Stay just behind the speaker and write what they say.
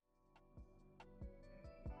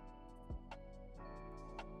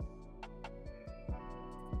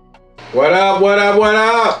What up, what up, what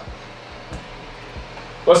up?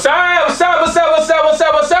 What's up, what's up, what's up, what's up, what's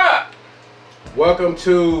up, what's up? Welcome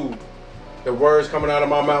to the Words Coming Out of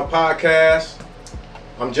My Mouth podcast.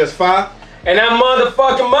 I'm Just Five. And I'm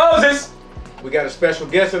motherfucking Moses. We got a special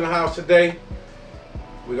guest in the house today.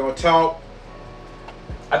 We're gonna talk.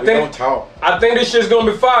 I think this shit's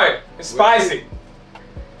gonna be fire. It's spicy.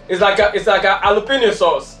 It's like a jalapeno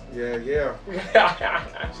sauce. Yeah.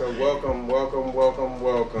 So welcome.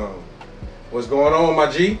 What's going on,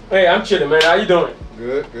 my G? Hey, I'm chilling, man. How you doing?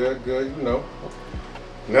 Good. You know,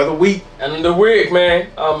 another week. Another week, man.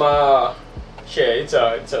 It's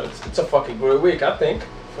a fucking great week, I think.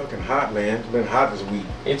 Fucking hot, man. It's been hot this week.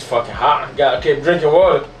 It's fucking hot. Gotta keep drinking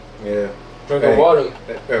water. Yeah. Drinking water.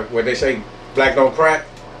 What they say, black don't crack.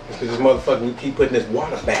 It's because this motherfucker, we keep putting this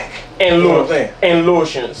water back. And you know what I'm saying? And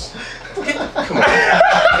lotions. Come on.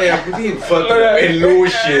 Damn, we didn't fuck up and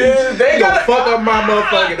lotions. They gonna fuck up my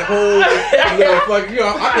motherfucking whole motherfucking,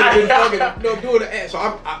 I could have been fucking, doing the ass. So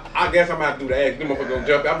I guess I'm gonna have to do the ass. Them motherfuckers gonna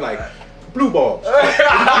jump in. I'm like, blue balls. You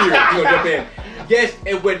gonna jump in. Yes,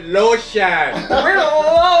 and with lotion. With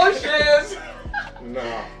lotions.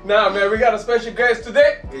 Nah, man, we got a special guest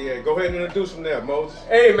today. Yeah, go ahead and introduce him there, Moses.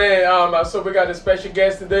 Hey, man, so we got a special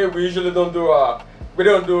guest today. We usually don't do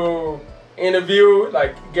interview,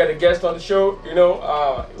 like get a guest on the show,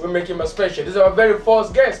 we make him a special. This is our very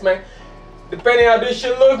first guest, man. Depending how this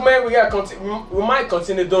shit look, man, we might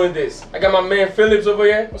continue doing this. I got my man Phillips over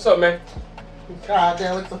here. What's up, man? God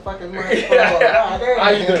damn, looks a fucking money. How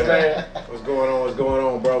you doing, man? What's going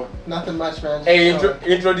on, bro? Nothing much, man. Hey,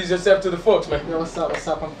 introduce yourself to the folks, man. Yo, what's up?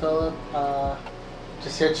 I'm Phillip.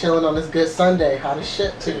 Just here chilling on this good Sunday. Hot as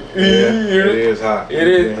shit, too. Yeah, it is hot. It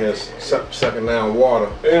is. In here sucking down water.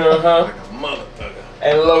 Like a motherfucker.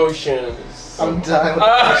 And lotions. I'm done with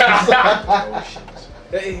lotions.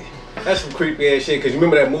 Hey, that's some creepy ass shit. Cause you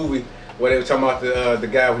remember that movie where they were talking about the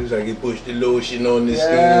guy who was like, he pushed the lotion on his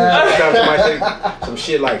skin. Sometimes somebody say some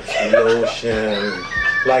shit like lotion,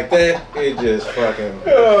 like that. It just fucking.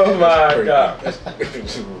 Oh my god.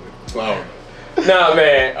 Wow. Nah,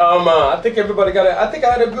 man. I think everybody I think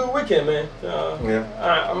I had a good weekend, man. Yeah.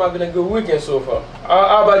 I'm having a good weekend so far.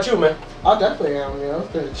 How about you, man? I definitely am. It's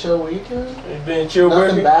been a chill weekend. It's been a chill weekend.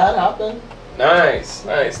 Nothing bad happened. Nice.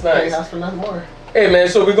 Can't ask for nothing more. Hey, man.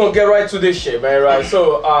 So we're gonna get right to this shit, man. Right.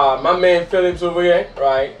 So, my man Phillips over here,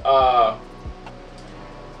 right?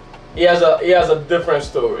 He has a different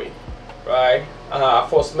story, right? I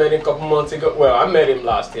first met him a couple months ago. Well, I met him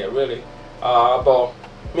last year, really. But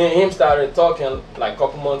me and him started talking like a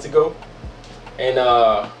couple months ago, and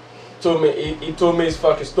he told me his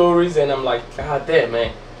fucking stories, and I'm like, God damn,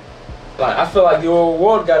 man. Like, I feel like the whole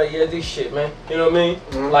world gotta hear this shit, man. You know what I mean?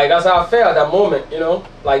 Mm-hmm. Like, that's how I felt at that moment,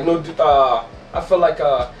 Like, I feel like,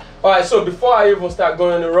 alright, so before I even start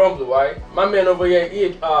going in the rumble, right? My man over here,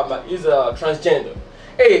 he's a transgender.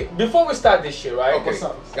 Hey, before we start this shit, right? Okay.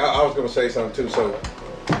 I was gonna say something too. So,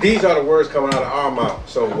 these are the words coming out of our mouth.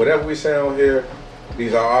 So, whatever we say on here,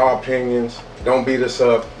 these are our opinions. Don't beat us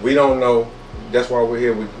up. We don't know. That's why we're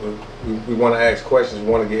here. We want to ask questions. We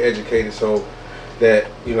want to get educated so that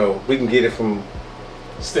we can get it from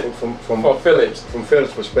Philip's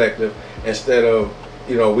perspective instead of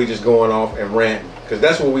we just going off and ranting, because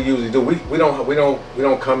that's what we usually do. We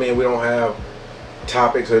don't come in. We don't have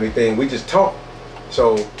topics or anything. We just talk.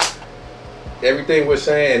 So everything we're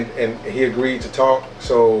saying, and he agreed to talk.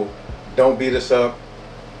 So don't beat us up.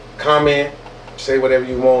 Comment. Say whatever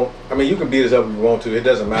you want. I mean, you can beat us up if you want to. It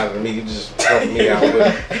doesn't matter to me. You just helping me out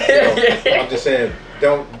with it. I'm just saying,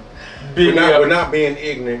 we're not being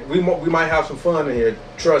ignorant. We might have some fun in here.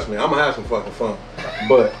 Trust me, I'm gonna have some fucking fun.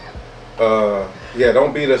 But yeah,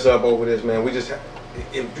 don't beat us up over this, man. If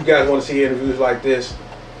you guys want to see interviews like this,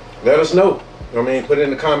 let us know. You know what I mean? Put it in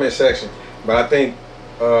the comment section. But I think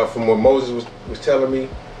from what Moses was telling me,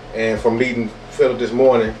 and from meeting Philip this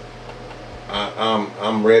morning,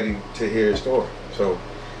 I'm ready to hear his story. So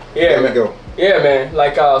yeah, there we go. Yeah, man.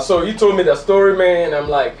 Like so you told me the story, man, and I'm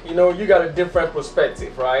like, you got a different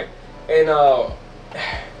perspective, right? And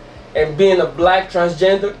being a black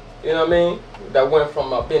transgender, you know what I mean, that went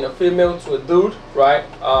from being a female to a dude, right?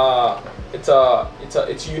 It's a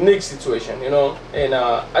unique situation, and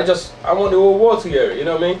I want the whole world to hear it, you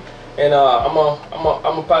know what I mean? And I'm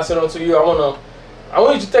gonna pass it on to you. I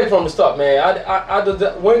want you to take from the start, man.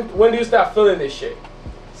 When do you start feeling this shit?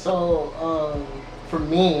 So, for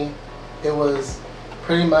me, it was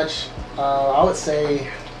pretty much, I would say,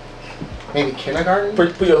 maybe kindergarten.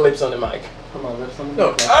 Put your lips on the mic. Put my lips on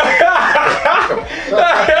the mic.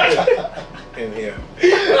 In here.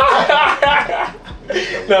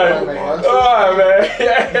 No, alright,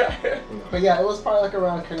 man. But yeah, it was probably like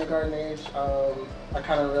around kindergarten age. I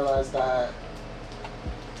kind of realized that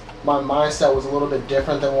my mindset was a little bit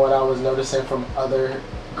different than what I was noticing from other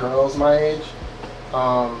girls my age.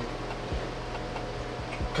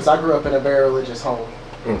 Because I grew up in a very religious home.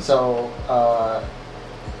 So, I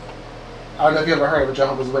don't know if you ever heard of a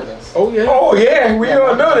Jehovah's Witness. Oh yeah, we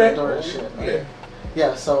all know that.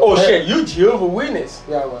 Yeah, so. Oh shit, you Jehovah's Witness?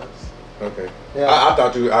 Yeah, I was. Okay. Yeah. I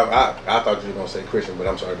thought you were gonna say Christian, but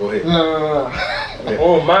I'm sorry. Go ahead. No. Yeah.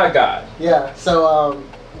 Oh my God. Yeah. So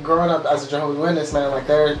growing up as a Jehovah's Witness, man, like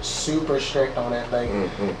they're super strict on it. Like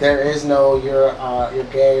there is no you're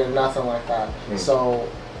gay or nothing like that. So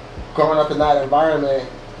growing up in that environment,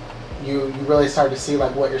 you really start to see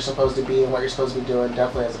like what you're supposed to be and what you're supposed to be doing.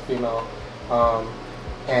 Definitely as a female,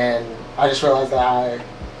 and I just realized that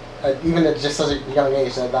even at just such a young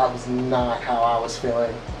age that was not how I was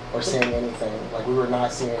feeling or seeing anything. Like we were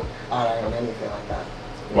not seeing eye to eye on anything like that.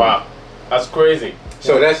 Wow, that's crazy.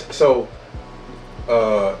 So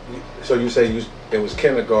so you say it was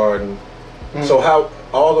kindergarten. So how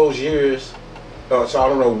all those years? So I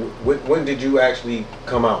don't know. When did you actually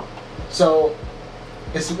come out? So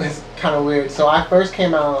it's kind of weird. So I first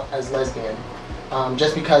came out as lesbian.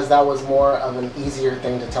 Just because that was more of an easier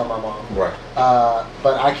thing to tell my mom. Right.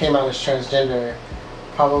 But I came out as transgender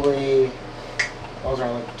probably I was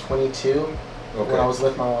around like 22 when I was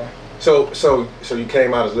with my wife. So you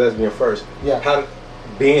came out as lesbian first. Yeah.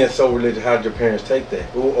 Being so religious, how did your parents take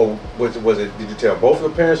that? Or was it? Did you tell both of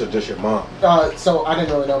your parents or just your mom? So I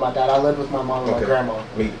didn't really know my dad. I lived with my mom and my grandma.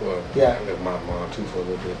 Yeah. I lived with my mom too for a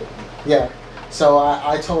little bit. Yeah. So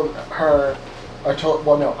I told her. I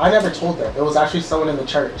never told them. It was actually someone in the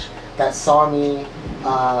church that saw me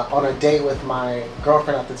on a date with my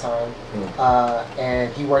girlfriend at the time,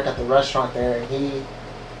 and he worked at the restaurant there, and he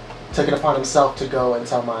took it upon himself to go and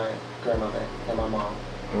tell my grandmother and my mom.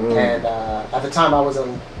 And at the time, I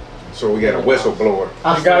wasn't. So we got a whistleblower.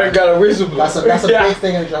 You got a whistleblower. That's a big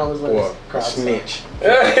thing in Jehovah's Witness crowd. Snitch.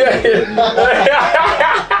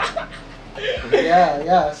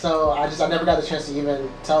 Yeah. So I never got the chance to even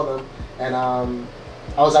tell them. And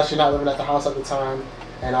I was actually not living at the house at the time,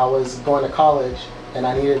 and I was going to college, and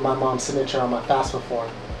I needed my mom's signature on my FAFSA form.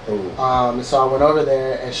 So I went over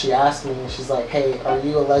there, and she asked me, and she's like, "Hey, are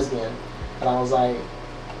you a lesbian?" And I was like,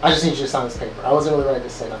 "I just need you to sign this paper." I wasn't really ready to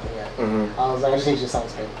say nothing yet. I was like, "I just need you to sign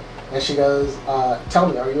this paper." And she goes, "Tell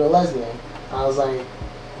me, are you a lesbian?" And I was like,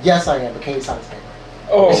 "Yes, I am, but can you sign this paper?"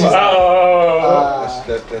 Oh,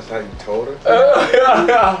 that's how you told her?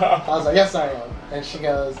 I was like, "Yes, I am." And she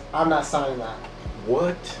goes, "I'm not signing that."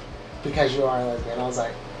 What? Because you are a lesbian. I was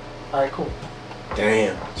like, "All right, cool."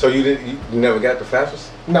 Damn. So you never got the FAFSA?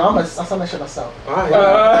 No, I signed that shit myself.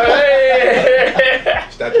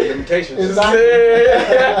 Statute of limitations. Exactly.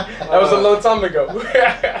 That was a long time ago.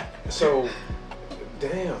 So,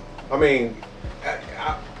 damn. I mean,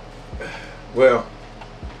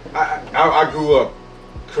 I grew up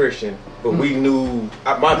Christian, but we knew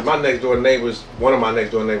my next door neighbors. One of my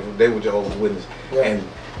next door neighbors, they were Jehovah's Witnesses, and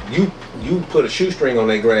you put a shoestring on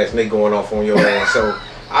their grass and they going off on your ass. So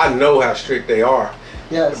I know how strict they are.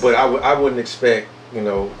 Yes. But I wouldn't expect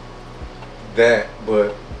that.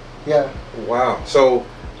 But wow. So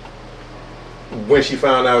when she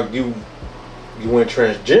found out you went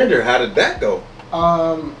transgender, how did that go?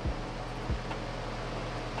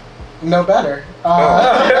 No better.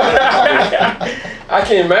 I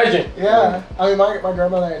can imagine. Yeah, I mean, my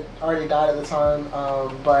grandmother had already died at the time,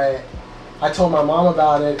 but I told my mom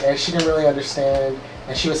about it, and she didn't really understand,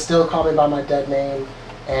 and she would still call me by my dead name,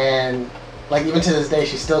 and like even to this day,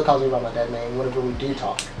 she still calls me by my dead name whenever we do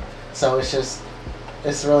talk. So it's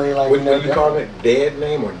really like. What you call it? Dead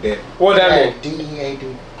name or dead? What that mean?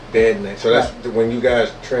 DEAD. Dead name. So that's when you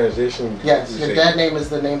guys transition. Yes, your dead name is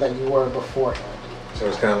the name that you were beforehand. So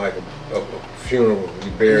it's kind of like a funeral.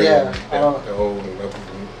 You bury the old.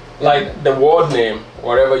 Like the ward name,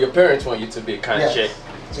 whatever your parents want you to be, kind of shit.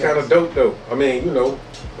 It's kind of dope though. I mean, if you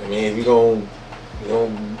gonna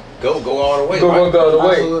go all the way. Go all the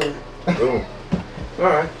way. Absolutely. Boom. All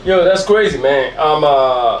right. Yo, that's crazy, man.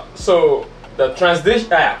 So the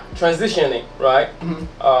transitioning, right?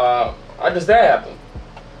 How does that happen?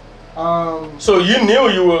 So you knew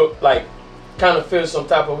you were like kind of feel some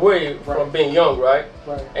type of way from being young, right?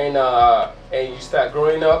 Right. And you start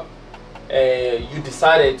growing up, and you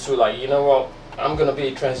decided to like, you know what, I'm gonna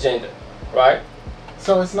be transgender, right?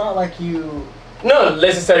 So it's not like you. No,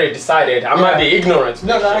 necessarily decided. I might be ignorant.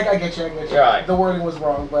 No, I get you. Right. The wording was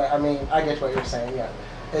wrong, but I mean, I get what you're saying. Yeah,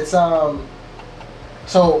 it's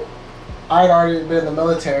So I had already been in the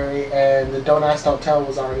military, and the Don't Ask, Don't Tell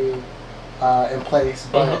was already in place.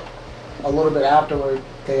 But a little bit afterward,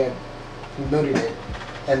 they had mooted it.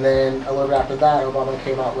 And then a little bit after that, Obama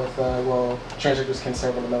came out with, well, transgenders can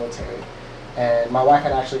serve in the military. And my wife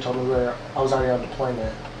had actually told me I was already on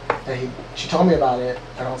deployment. And she told me about it,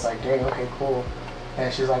 and I was like, dang, okay, cool.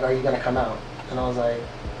 And she's like, are you going to come out? And I was like,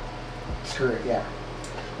 screw it, yeah.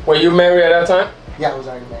 Were you married at that time? Yeah, I was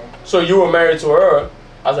already married. So you were married to her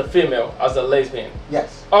as a female, as a lesbian?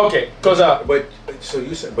 Yes. Okay, because but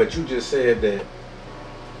you just said that.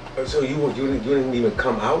 So you didn't even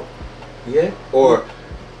come out yet, or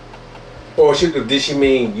did she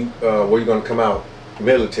mean you were you going to come out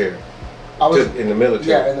military? I was in the military.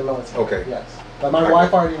 Yeah, in the military. Okay. Yes, but my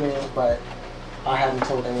wife already knew, but I hadn't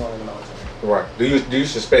told anyone in the military. Right. Do you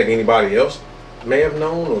suspect anybody else may have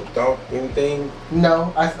known or thought anything?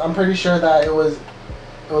 No, I'm pretty sure that it was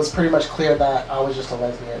pretty much clear that I was just a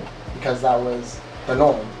lesbian because that was the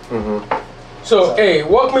norm. Mm-hmm. So, hey,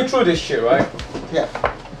 walk me through this shit, right? Yeah.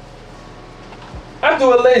 How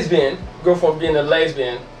do a lesbian go from being a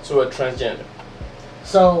lesbian to a transgender?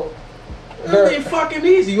 So, it ain't fucking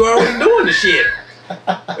easy. You already doing the shit.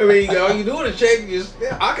 I mean, all you doing is check.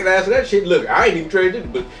 I can answer that shit. Look, I ain't even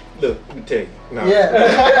transgender, but look, let me tell you. No.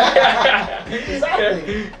 Yeah.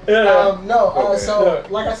 Exactly. No. Okay. So,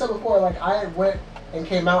 like I said before, like I went and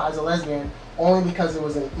came out as a lesbian only because it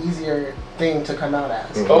was an easier thing to come out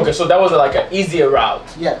as. Mm-hmm. Okay, so that was like an easier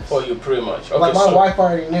route. Yes. For you, pretty much. Okay, like my wife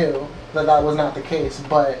already knew that was not the case,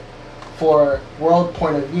 but for world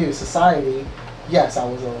point of view, society, yes, I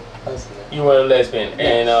was a lesbian. You were a lesbian,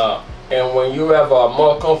 yes. And when you have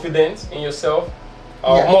more confidence in yourself,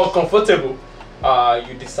 yes. more comfortable,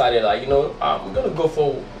 you decided like, you know, I'm gonna go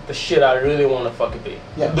for the shit I really want to fucking be.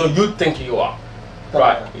 Yeah. Do you think you are?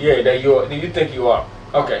 Right. Yeah. That you are. Do you think you are?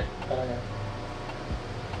 Okay.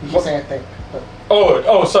 You keep saying think. But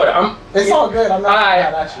Oh, sorry. it's all good. I'm not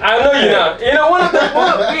mad at you. I know you're not. You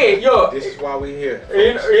know, This is why we here.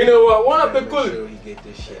 You know what? One of the cool. Sure he get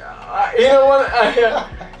this shit. You know what?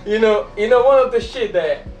 You know one of the shit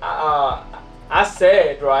that I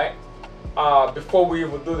said right before we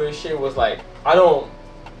even do this shit was like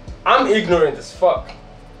I'm ignorant as fuck.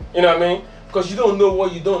 You know what I mean? Because you don't know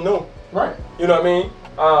what you don't know. Right. You know what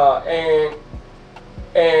I mean?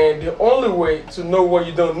 And the only way to know what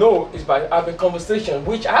you don't know is by having conversation,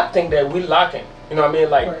 which I think that we're lacking. You know what I mean?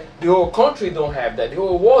 Like the whole country don't have that. The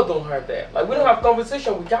whole world don't have that. Like we don't have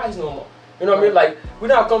conversation with guys no more. You know what I mean? Like we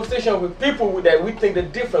don't have conversation with people that we think they're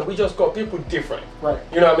different. We just call people different. Right.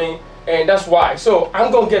 You know what I mean? And that's why. So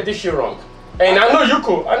I'm gonna get this shit wrong. And I know you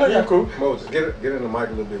cool. I know you cool. Moses, get in the mic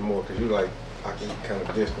a little bit more, cause you like I can kind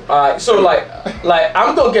of distant. Alright, so like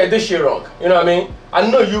I'm gonna get this shit wrong. You know what I mean?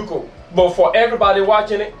 I know you cool. But for everybody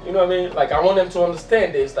watching it, you know what I mean? Like I want them to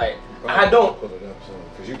understand this. Like I don't pull it up soon,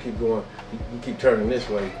 cause you keep going, you keep turning this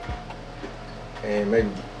way, and maybe.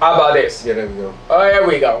 How about this? Yeah, there we go. Oh, there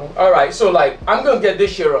we go. All right, so like I'm gonna get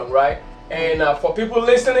this shit wrong, right? And for people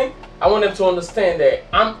listening, I want them to understand that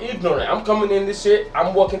I'm ignorant. I'm coming in this shit.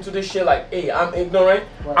 I'm walking to this shit like, hey, I'm ignorant.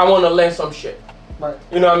 Right. I want to learn some shit. Right.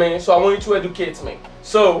 You know what I mean? So I want you to educate me.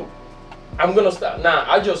 So I'm gonna start now.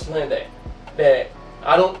 I just learned that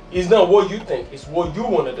it's not what you think, it's what you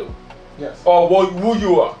want to do. Yes. Or who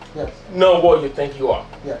you are. Yes. Not what you think you are.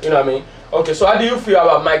 Yes. You know what I mean? Okay, so how do you feel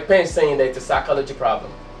about Mike Pence saying that it's a psychology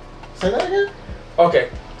problem? Say that again? Okay,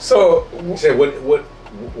 so... Say,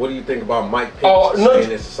 what do you think about Mike Pence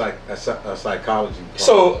saying it's a psychology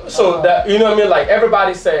problem? So that, you know what I mean? Like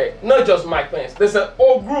everybody say, not just Mike Pence, there's an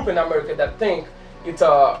whole group in America that think it's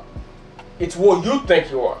what you think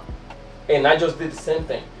you are. And I just did the same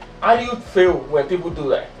thing. How do you feel when people do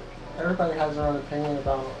that? Everybody has their own opinion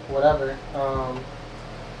about whatever.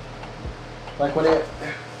 Like when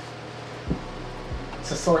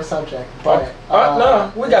it's a sore subject, but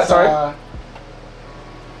no, we got time.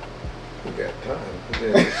 We got time.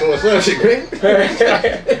 It's a sore subject, man.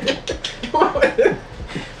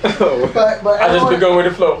 But I just been going with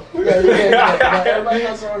the flow. Yeah. But everybody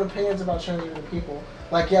has their own opinions about transgender people.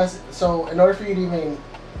 Like yes, so in order for you to even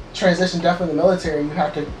transition definitely in the military, you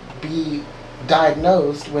have to be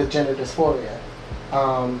diagnosed with gender dysphoria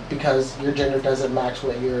because your gender doesn't match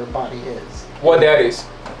what your body is. What that is?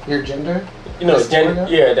 Your gender? You know, gender?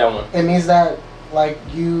 Yeah, that one. It means that like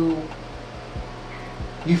you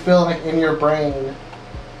feel like in your brain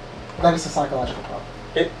that it's a psychological problem.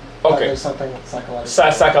 Okay. Like there's something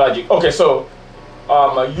psychological. Psychology. Okay, so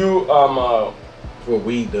what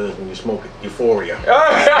weed does when you smoke it, euphoria.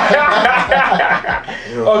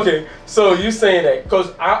 Okay, so you saying that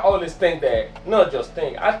because I always think that, not just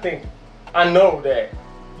think, I know that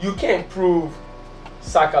you can't prove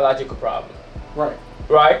psychological problem.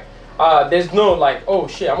 Right? There's no like, oh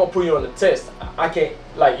shit, I'm gonna put you on the test. I can't,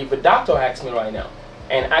 like if a doctor asks me right now,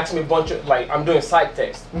 and ask me a bunch of, like, I'm doing psych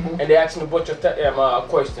tests, Mhm. and they ask me a bunch of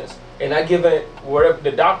questions, and I give it whatever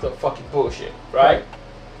the doctor fucking bullshit, right?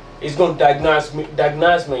 He's gonna diagnose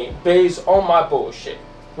me based on my bullshit.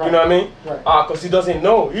 Right. You know what I mean? Right. Because he doesn't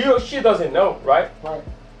know, he or she doesn't know, right? Right.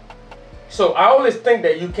 So I always think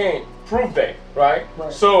that you can't prove that, right?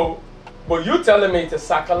 Right. So, but you telling me it's a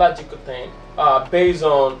psychological thing, based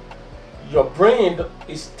on your brain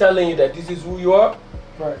is telling you that this is who you are,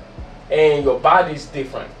 Right. and your body is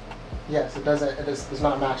different. Yes, it doesn't. It's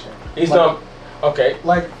not matching. It's Like- not okay.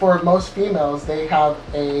 Like for most females, they have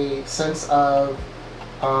a sense of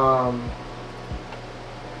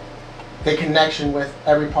the connection with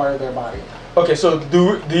every part of their body. Okay, so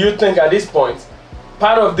do you think at this point,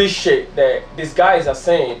 part of this shit that these guys are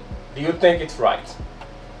saying, do you think it's right?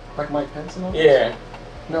 Like Mike Pence and all this? Yeah.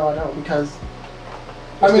 No, I don't, because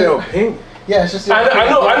What's their opinion? yeah, it's just. I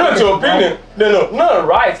know it's your Right. opinion. No, not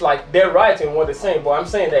right. Like they're right in what they're saying, but I'm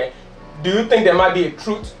saying that. Do you think there might be a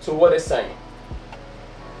truth to what they're saying?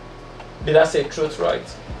 Did I say truth right?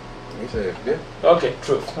 He said, yeah. Okay,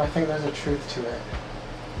 truth. I think there's a truth to it.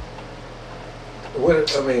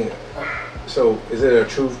 What I mean, so is there a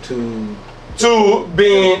truth to To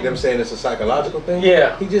being them saying it's a psychological thing?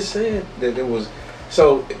 Yeah. He just said that it was.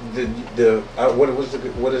 So what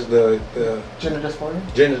is the Gender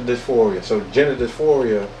dysphoria. gender dysphoria? So gender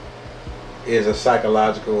dysphoria is a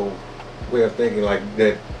psychological way of thinking, like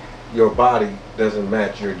that your body doesn't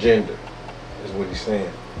match your gender, is what he's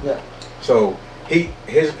saying. Yeah. So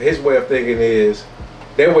his way of thinking is,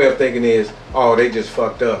 their way of thinking is, oh, they just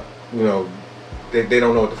fucked up. You know, they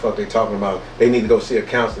don't know what the fuck they talking about. They need to go see a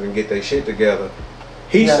counselor and get their shit together.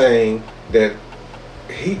 He's Yeah. saying that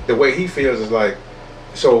the way he feels is like,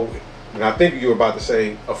 so, and I think you were about to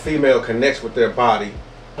say a female connects with their body,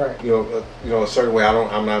 Right. you know, a certain way.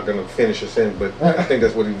 I'm not gonna finish a sentence, but I think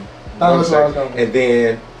that's what he That wanted was to what I say. was going with. And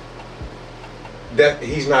then that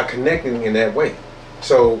he's not connecting in that way.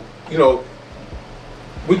 So, you know,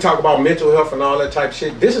 we talk about mental health and all that type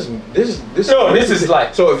shit. This is No, this is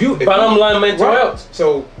like so if bottom line mental right. health.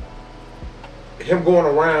 So him going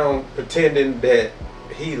around pretending that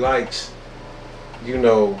he likes, you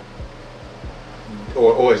know,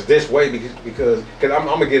 or is this way because I'm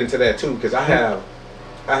gonna get into that too, because I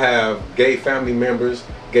have gay family members,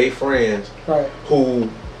 gay friends Right. who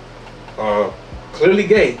are clearly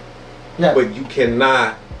gay, Yeah. but you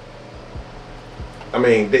cannot. I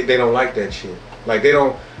mean, they don't like that shit. Like they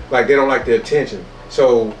don't like the attention.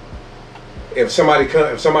 So if somebody,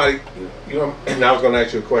 you know, and I was gonna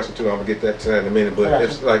ask you a question too. I'm gonna get to that in a minute. But Gotcha.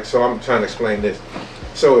 it's like, so I'm trying to explain this.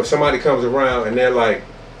 So if somebody comes around and they're like,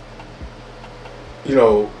 you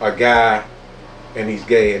know, a guy, and he's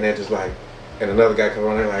gay, and they're just like, and another guy comes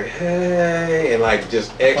around, they're like, hey, and like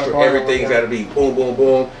just extra, Like, everything's yeah. got to be boom, boom,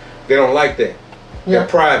 boom. They don't like that. Yeah. They're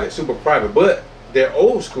private, super private, but they're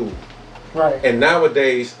old school. Right. And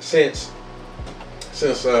nowadays, since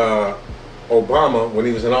Obama, when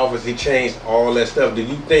he was in office, he changed all that stuff. Do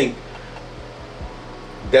you think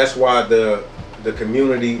that's why the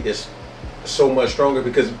community is so much stronger?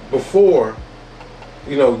 Because before,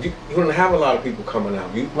 you know, you didn't have a lot of people coming out.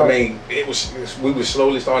 I Right. mean, we were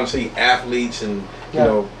slowly starting to see athletes and Yeah. you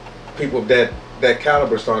know, people of that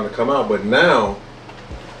caliber starting to come out. But now,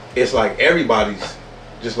 it's like everybody's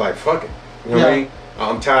just like, fuck it. You know what I Yeah. mean?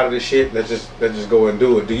 I'm tired of this shit. Let's just go and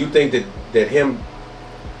do it. Do you think that him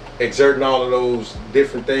exerting all of those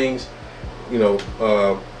different things, you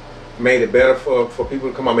know, made it better for people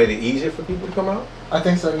to come out, made it easier for people to come out? I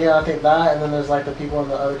think so, yeah, I think that, and then there's like the people in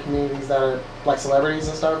the other communities that are like celebrities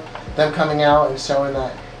and stuff, them coming out and showing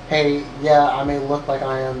that, hey, yeah, I may look like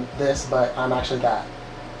I am this, but I'm actually that.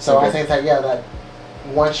 So Okay. I think that, yeah, that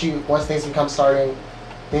once things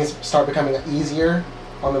start becoming easier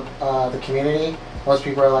on the community, most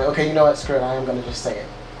people are like, okay, you know what, screw it, I am going to just say it.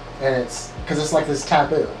 And it's, because it's like this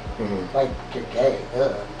taboo, Mm-hmm. like, you're gay,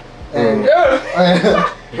 ugh. And,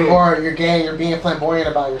 or you're gay, you're being flamboyant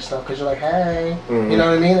about your stuff because you're like, hey, Mhm. you know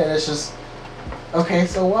what I mean? And it's just, okay,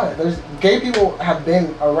 so what? There's gay people have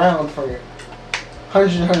been around for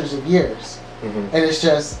hundreds and hundreds of years, Mm-hmm. and it's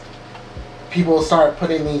just people start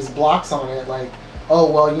putting these blocks on it, like, oh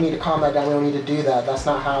well, you need to calm that down. We don't need to do that. That's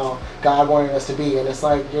not how God wanted us to be. And it's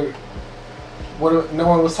like no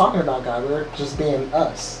one was talking about God. We were just being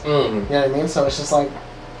us. Mm. You know what I mean? So it's just like,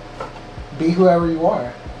 be whoever you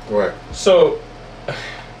are. Right. So,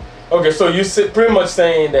 okay, so you pretty much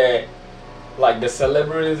saying that, like the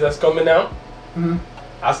celebrities that's coming out, Mm-hmm.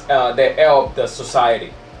 as they help the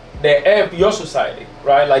society, they help your society,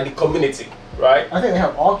 right? Like the community, right? I think they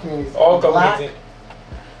have all communities. All Black, community.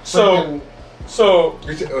 So,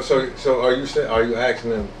 freaking- so So are you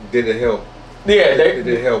asking them, did it help Yeah,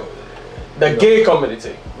 they help the gay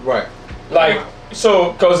community. Right. Like,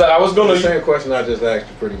 so, because I was gonna... The same question I just asked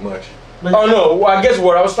you pretty much. Oh no, well, I guess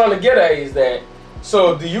what I was trying to get at is that,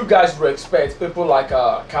 so do you guys respect people like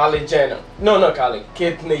Kylie Jenner? No, not Kylie,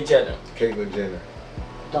 Caitlyn Jenner. Caitlyn Jenner.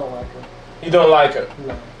 Don't like her. You don't like her?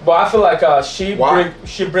 No. But I feel like she Why?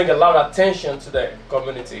 bring a lot of attention to the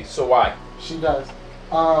community. So why? She does.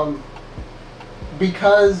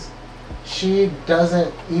 Because she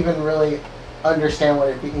doesn't even really understand what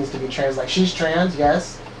it means to be trans. Like, she's trans,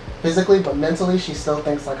 yes, physically, but mentally she still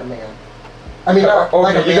thinks like a man. I mean, not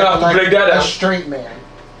like a man, you're gonna have to like break that a down. straight man.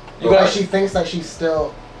 She thinks that she's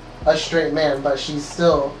still a straight man, but she's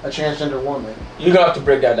still a transgender woman. You're gonna have to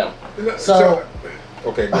break that down. So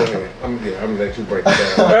okay, go ahead. I'm gonna let you break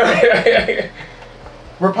it down.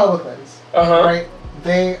 Republicans, right?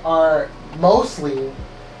 They are mostly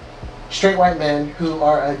straight white men who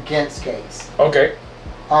are against gays. Okay.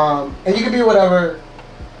 And you can be whatever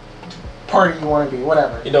party you want to be,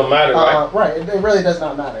 whatever. It don't matter, right? Right. It really does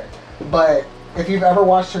not matter. But if you've ever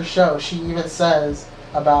watched her show, she even says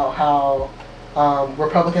about how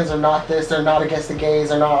Republicans are not this, they're not against the gays,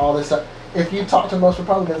 they're not all this stuff. If you talk to most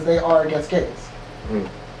Republicans, they are against gays. Mm.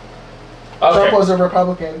 Okay. Trump was a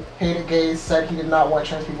Republican, hated gays, said he did not want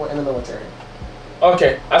trans people in the military.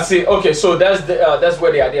 Okay, I see. Okay, so that's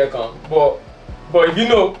where the idea comes. But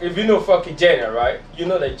if you know fucking Jenner, right? You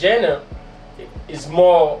know that Jenner is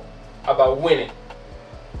more about winning,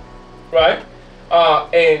 right?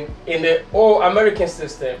 And in the old American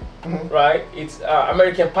system, right? It's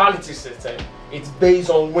American politics system. It's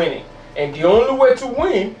based on winning, and the only way to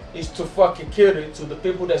win is to fucking cater to the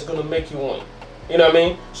people that's gonna make you win. You know what I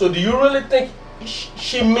mean? So do you really think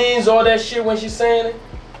she means all that shit when she's saying it?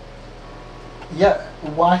 Yeah,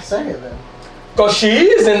 why say it then? Cause she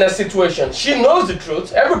is in that situation. She knows the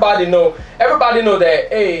truth. Everybody know that.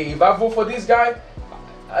 Hey, if I vote for this guy,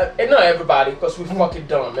 and not everybody, cause we fucking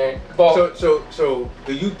dumb, man. But so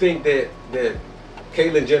do you think that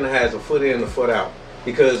Caitlyn Jenner has a foot in and a foot out?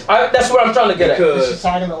 Because that's what I'm trying to get at. Is she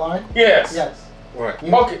tagging the line? Yes. Yes. Right.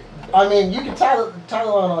 Okay. I mean, you can tie the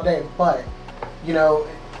line all day, but you know,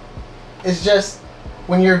 it's just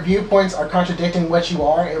when your viewpoints are contradicting what you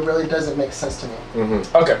are, it really doesn't make sense to me.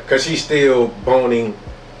 Mm-hmm. Okay. Because she's still boning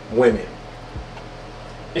women.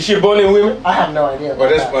 Is she boning women? I have no idea.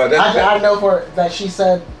 About that. I know that she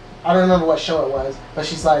said, I don't remember what show it was, but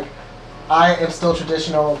she's like, I am still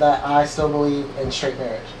traditional, that I still believe in straight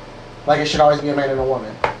marriage. Like, it should always be a man and a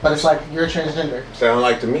woman. But it's like, you're transgender. Sound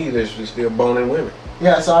like to me that she's still boning women.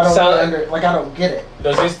 Yeah, so I don't I don't get it.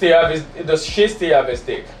 Does she still have his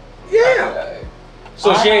dick? Yeah.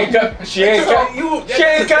 So she ain't cut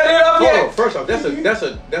it up yet. First off,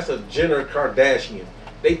 that's a Jenner Kardashian.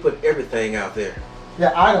 They put everything out there.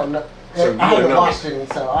 Yeah, I don't know. So I haven't watched any,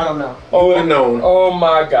 so I don't know. You would have known. Oh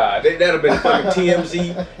my God. That'd have been fucking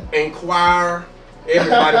TMZ, Enquire.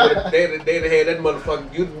 Everybody would have. They'd have had that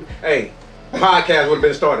motherfucker. Hey, podcast would have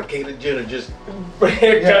been started. Caitlyn Jenner just cut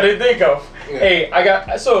it dick off. Yeah. Hey,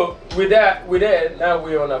 so with that, now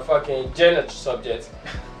we're on a fucking Jenner subject.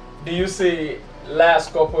 Do you see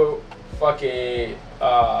last couple fucking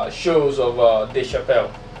shows of Dave Chappelle?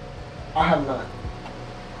 I have not.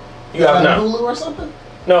 You have not? Hulu or something?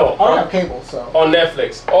 No. I don't have cable, so. On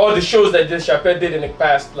Netflix. All the shows that Dave Chappelle did in the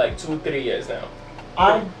past like 2-3 years now.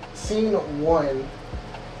 I've seen one,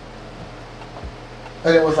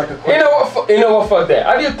 and it was like a quick. You know what? Fuck that.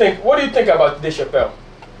 What do you think about Dave Chappelle?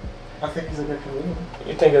 I think he's a good comedian.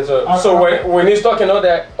 You think it's a when he's talking all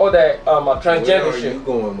that transgender Where are shit? you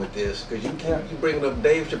going with this? Because you bringing up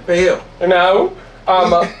Dave Chappelle. Now,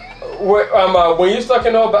 when you're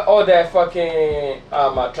talking about all that fucking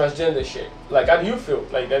transgender shit, like how do you feel?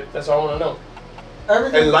 Like that's all I want to know.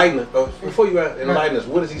 Everything. Enlighten us. Before you enlighten us,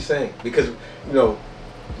 what is he saying? Because the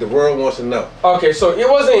world wants to know. Okay, so it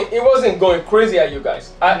wasn't going crazy at you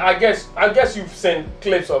guys. I guess you've seen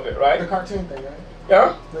clips of it, right? The cartoon thing, right?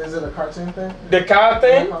 Yeah. Is it a cartoon thing? The car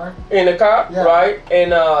thing in the car, yeah. Right?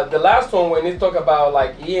 And the last one when he talk about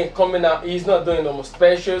like he ain't coming out, he's not doing no more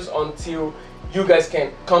specials until you guys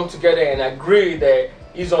can come together and agree that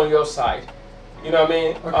he's on your side. You know what I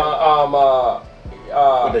mean? Okay.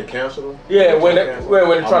 Would they cancel him? Yeah, when they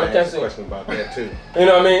try to cancel. I'm question about that too. You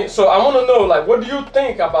know what I mean? So I want to know, like, what do you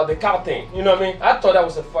think about the cow thing? You know what I mean? I thought that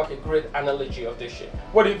was a fucking great analogy of this shit.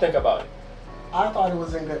 What do you think about it? I thought it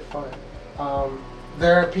was in good fun.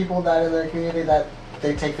 There are people that in their community that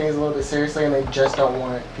they take things a little bit seriously and they just don't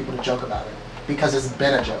want people to joke about it because it's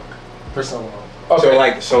been a joke for so long.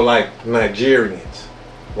 Okay. So like Nigerians,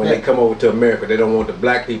 when they come over to America, they don't want the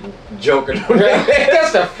black people joking.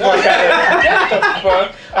 That's the fuck out of here. Get the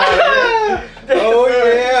fuck out of here. Oh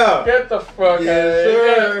yeah. Yeah. Get the fuck out of Yes,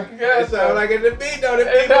 here. sir. It sounds like in the beat, don't it?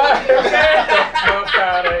 Get the fuck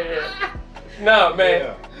out of here. Nah, man.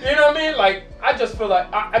 Yeah. You know what I mean? Like, I just feel like,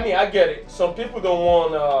 I mean, I get it. Some people don't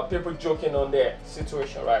want people joking on their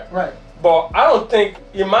situation, right? Right. But I don't think,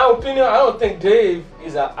 in my opinion, I don't think Dave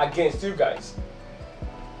is against you guys.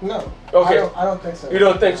 No. Okay. I don't think so. You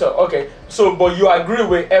don't think so? Okay. So, but you agree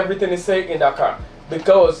with everything they say in that car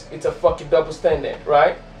because it's a fucking double standard,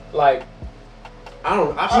 right? Like, I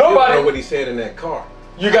still don't know what he said in that car.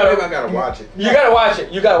 You gotta. Maybe I gotta watch it. You gotta watch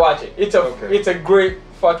it. You gotta watch it. Okay. It's a great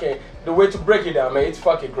fucking. The way to break it down, man. It's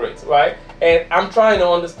fucking great, right? And I'm trying to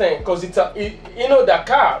understand because you know that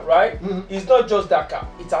car, right? Mm-hmm. It's not just that car.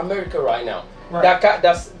 It's America right now. Right. That car.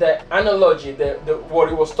 That's the analogy. The what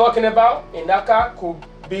he was talking about in that car could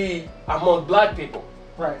be among black people.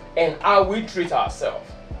 Right. And how we treat ourselves.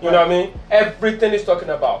 You know what I mean? Everything is talking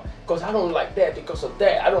about. Because I don't like that because of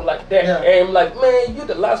that. I don't like that. Yeah. And I'm like, man, you're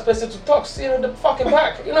the last person to talk. Sit in the fucking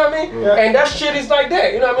back. You know what I mean? Yeah. And that shit is like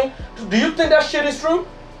that. You know what I mean? Do you think that shit is true?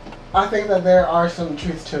 I think that there are some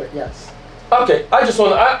truth to it, yes. Okay, I just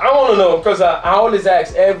want to, I want to know because I always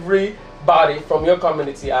ask everybody from your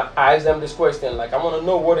community, I ask them this question. Like, I want to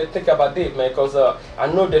know what they think about Dave, man, because I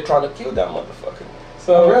know they're trying to kill that motherfucker.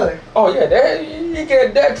 So, oh, really? Oh, yeah, you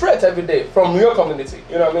get death threats every day from your community.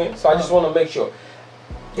 You know what I mean? So I just want to make sure.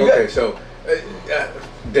 Okay, so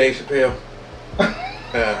Dave Chappelle.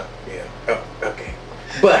 Yeah. Oh, okay.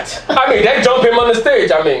 But I mean, they jump him on the stage.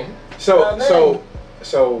 I mean,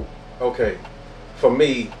 so okay. For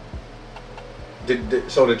me,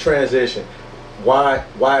 so the transition. Why?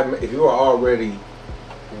 If you were already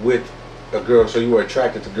with a girl, so you were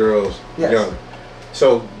attracted to girls younger.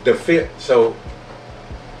 So the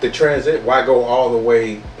transit. Why go all the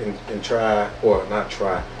way and try, or not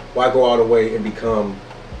try? Why go all the way and become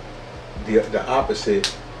the opposite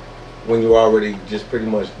when you're already just pretty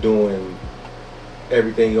much doing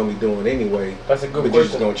everything you're gonna be doing anyway? That's a good but question. You're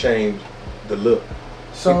just gonna change the look.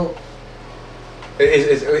 So, let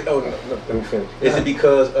me finish. Is it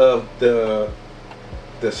because of the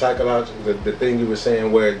psychological, the thing you were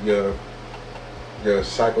saying where your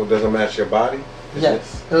cycle doesn't match your body?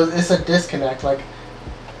 yes, it's a disconnect. Like,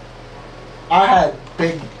 I had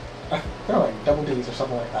big, they're like double D's or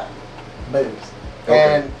something like that, boobs,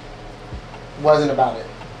 and wasn't about it.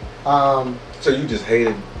 So you just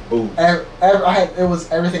hated boobs? It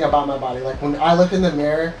was everything about my body. Like, when I looked in the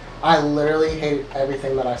mirror, I literally hated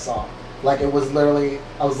everything that I saw. Like, it was literally,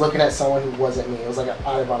 I was looking at someone who wasn't me. It was like an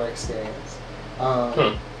out-of-body experience.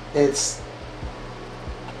 It's...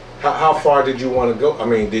 How far did you want to go? I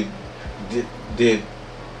mean, did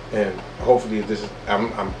and hopefully this is,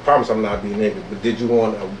 I promise I'm not being negative, but did you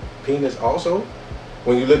want a penis also?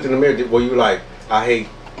 When you looked in the mirror, were you like, I hate,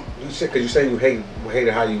 you said, because you say you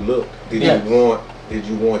hated how you looked. Did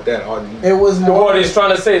you want that? Or it was more... What he's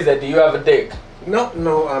trying to say is that, do you have a dick?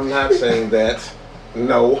 No, I'm not saying that.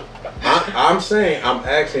 No. I'm saying, I'm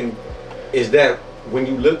asking, is that when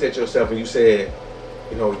you looked at yourself and you said,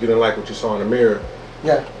 you know, you didn't like what you saw in the mirror?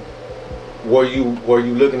 Yeah. Were you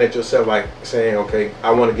looking at yourself like saying, okay, I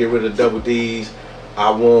want to get rid of double D's, I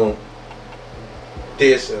want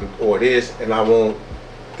this or this, and I want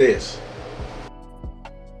this?